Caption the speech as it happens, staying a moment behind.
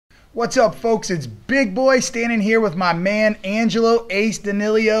What's up, folks? It's Big Boy standing here with my man Angelo Ace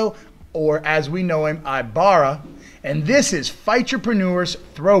Danilio, or as we know him, Ibarra, and this is Fightrepreneur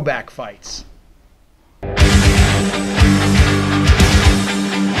Throwback Fights.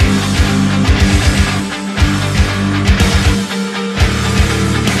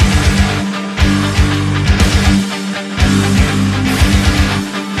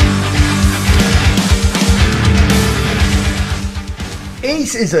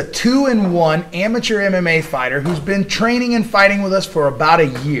 Ace is a 2-1 amateur MMA fighter who's been training and fighting with us for about a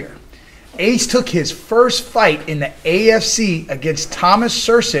year. Ace took his first fight in the AFC against Thomas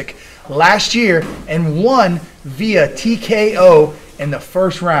Sursic last year and won via TKO in the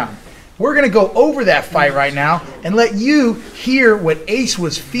first round. We're going to go over that fight right now and let you hear what Ace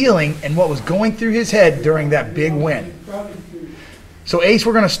was feeling and what was going through his head during that big win. So Ace,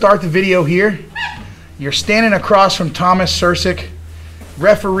 we're going to start the video here. You're standing across from Thomas Sursic.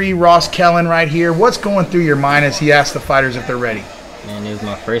 Referee Ross Kellen right here. What's going through your mind as he asks the fighters if they're ready? Man, it was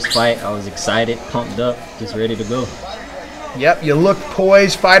my first fight. I was excited, pumped up, just ready to go. Yep, you look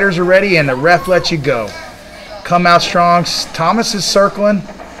poised, fighters are ready, and the ref lets you go. Come out strong. Thomas is circling,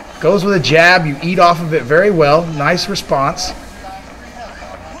 goes with a jab. You eat off of it very well. Nice response.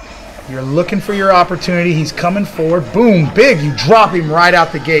 You're looking for your opportunity. He's coming forward. Boom, big. You drop him right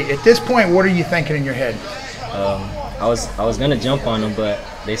out the gate. At this point, what are you thinking in your head? I was gonna jump on him, but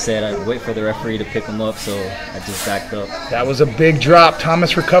they said I'd wait for the referee to pick him up, so I just backed up. That was a big drop.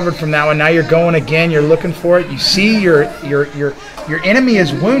 Thomas recovered from that one. Now you're going again. You're looking for it. You see your enemy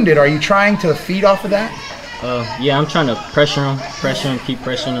is wounded. Are you trying to feed off of that? Yeah, I'm trying to pressure him, keep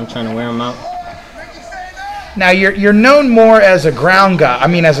pressuring him, trying to wear him out. Now you're known more as a ground guy. I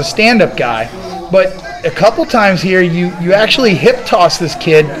mean, as a stand-up guy, but a couple times here you actually hip toss this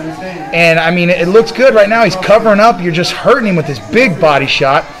kid. And, I mean, it looks good right now. He's covering up. You're just hurting him with this big body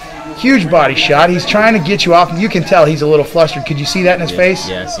shot, huge body shot. He's trying to get you off. You can tell he's a little flustered. Could you see that in his face?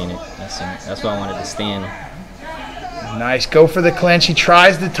 Yeah, I seen it. That's why I wanted to stand. Nice. Go for the clinch. He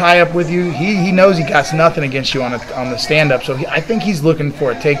tries to tie up with you. He knows he got nothing against you on the stand-up, so I think he's looking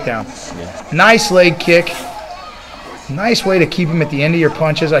for a takedown. Yeah. Nice leg kick. Nice way to keep him at the end of your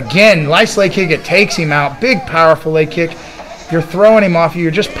punches. Again, nice leg kick. It takes him out. Big, powerful leg kick. You're throwing him off. You're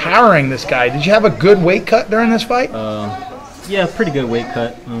just powering this guy. Did you have a good weight cut during this fight? Yeah, pretty good weight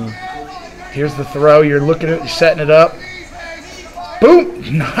cut. Here's the throw. You're looking at it. You're setting it up.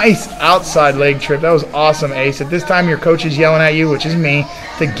 Boom! Nice outside leg trip. That was awesome, Ace. At this time, your coach is yelling at you, which is me,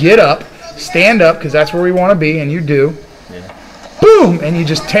 to get up, stand up, because that's where we want to be, and you do. Yeah. Boom! And you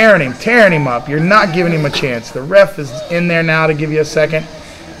just tearing him up. You're not giving him a chance. The ref is in there now to give you a second.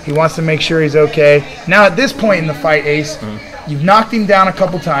 He wants to make sure he's okay. Now, at this point in the fight, Ace, you've knocked him down a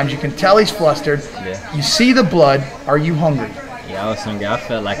couple times. You can tell he's flustered. Yeah. You see the blood. Are you hungry? Yeah, I was hungry. I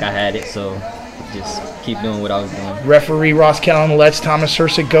felt like I had it, so just keep doing what I was doing. Referee Ross Kellen lets Thomas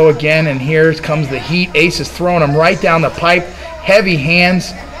Sursic go again, and here comes the heat. Ace is throwing him right down the pipe. Heavy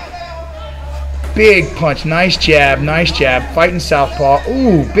hands. Big punch. Nice jab. Nice jab. Fighting southpaw.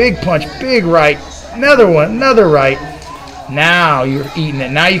 Ooh, big punch. Big right. Another one. Another right. Now you're eating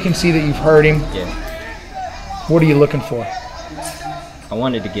it. Now you can see that you've hurt him. Yeah. What are you looking for? I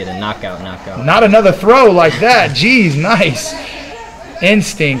wanted to get a knockout. Not another throw like that. Jeez, nice.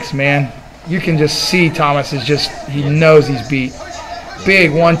 Instincts, man. You can just see Thomas is just, he knows he's beat.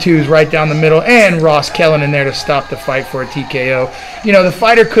 Big 1-2s right down the middle. And Ross Kellen in there to stop the fight for a TKO. You know, the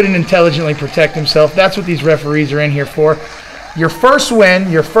fighter couldn't intelligently protect himself. That's what these referees are in here for. Your first win,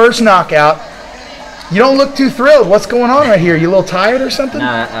 your first knockout. You don't look too thrilled. What's going on right here? You a little tired or something?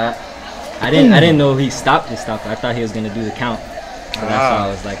 Nah, I didn't know he stopped this stuff. I thought he was gonna do the count. So that's why I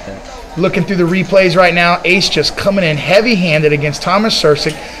was like that. Looking through the replays right now, Ace just coming in heavy-handed against Thomas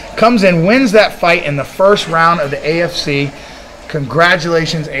Sursic. Comes in, wins that fight in the first round of the AFC.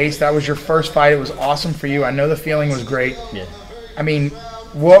 Congratulations, Ace. That was your first fight. It was awesome for you. I know the feeling was great. Yeah. I mean,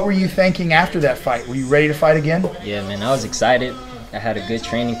 what were you thinking after that fight? Were you ready to fight again? Yeah, man, I was excited. I had a good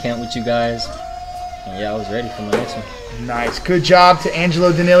training camp with you guys. And yeah, I was ready for my next one. Nice. Good job to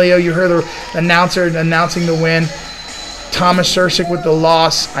Angelo Danilio. You heard the announcer announcing the win. Thomas Sursic with the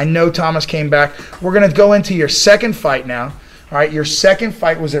loss. I know Thomas came back. We're going to go into your second fight now. All right, your second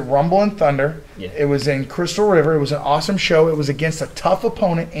fight was at Rumble and Thunder. Yeah. It was in Crystal River. It was an awesome show. It was against a tough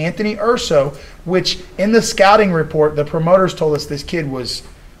opponent, Anthony Urso, which in the scouting report, the promoters told us this kid was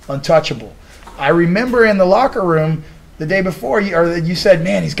untouchable. I remember in the locker room the day before, you said,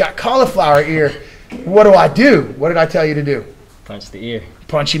 man, he's got cauliflower ear. What do I do? What did I tell you to do? Punch the ear.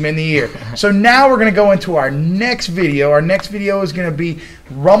 Punch him in the ear. So now we're going to go into our next video. Our next video is going to be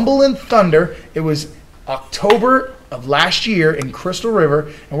Rumble and Thunder. It was October of last year in Crystal River,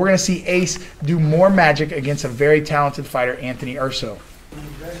 and we're going to see Ace do more magic against a very talented fighter, Anthony Urso.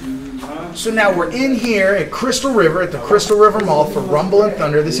 So now we're in here at Crystal River, at the Crystal River Mall for Rumble and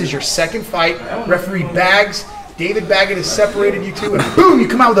Thunder. This is your second fight. Referee Baggs, David Baggett has separated you two, and boom, you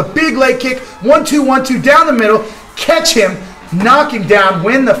come out with a big leg kick. 1-2, 1-2, down the middle, catch him, knock him down,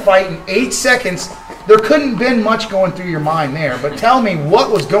 win the fight in 8 seconds. There couldn't have been much going through your mind there, but tell me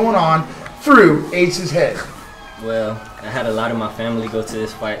what was going on through Ace's head. Well, I had a lot of my family go to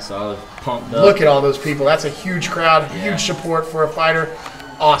this fight, so I was pumped up. Look at all those people. That's a huge crowd, huge support for a fighter.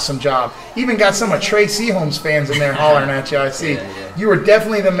 Awesome job. Even got some of Trey Seaholm's fans in there hollering at you, I see. You were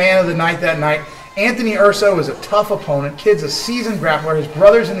definitely the man of the night that night. Anthony Urso is a tough opponent. Kid's a seasoned grappler. His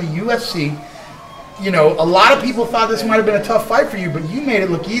brother's in the UFC. You know, a lot of people thought this might have been a tough fight for you, but you made it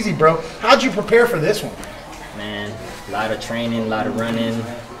look easy, bro. How'd you prepare for this one? Man, a lot of training, a lot of running.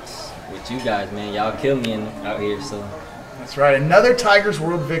 With you guys, man. Y'all kill me out here, so. That's right. Another Tigers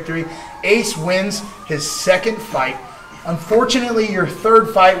World victory. Ace wins his second fight. Unfortunately, your third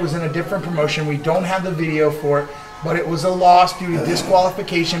fight was in a different promotion. We don't have the video for it, but it was a loss due to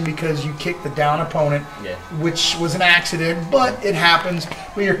disqualification because you kicked the down opponent, which was an accident, but it happens.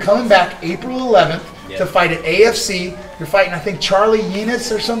 But you're coming back April 11th to fight at AFC. You're fighting, I think, Charlie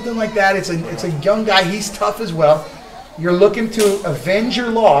Yenis or something like that. It's a young guy. He's tough as well. You're looking to avenge your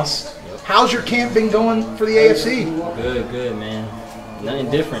loss. How's your camp been going for the AFC? Good, man. Nothing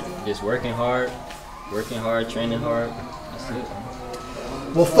different. Just working hard, training hard. That's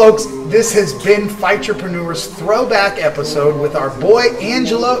it. Well, folks, this has been Fightrepreneur's throwback episode with our boy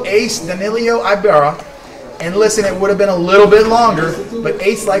Angelo Ace Danilio Ibarra. And listen, it would have been a little bit longer, but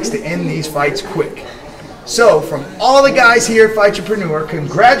Ace likes to end these fights quick. So, from all the guys here at Fightrepreneur,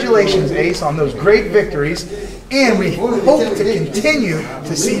 congratulations, Ace, on those great victories. And we hope to continue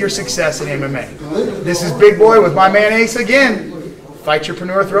to see your success in MMA. This is Big Boy with my man Ace again.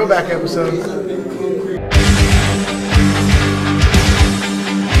 Fightrepreneur throwback episode.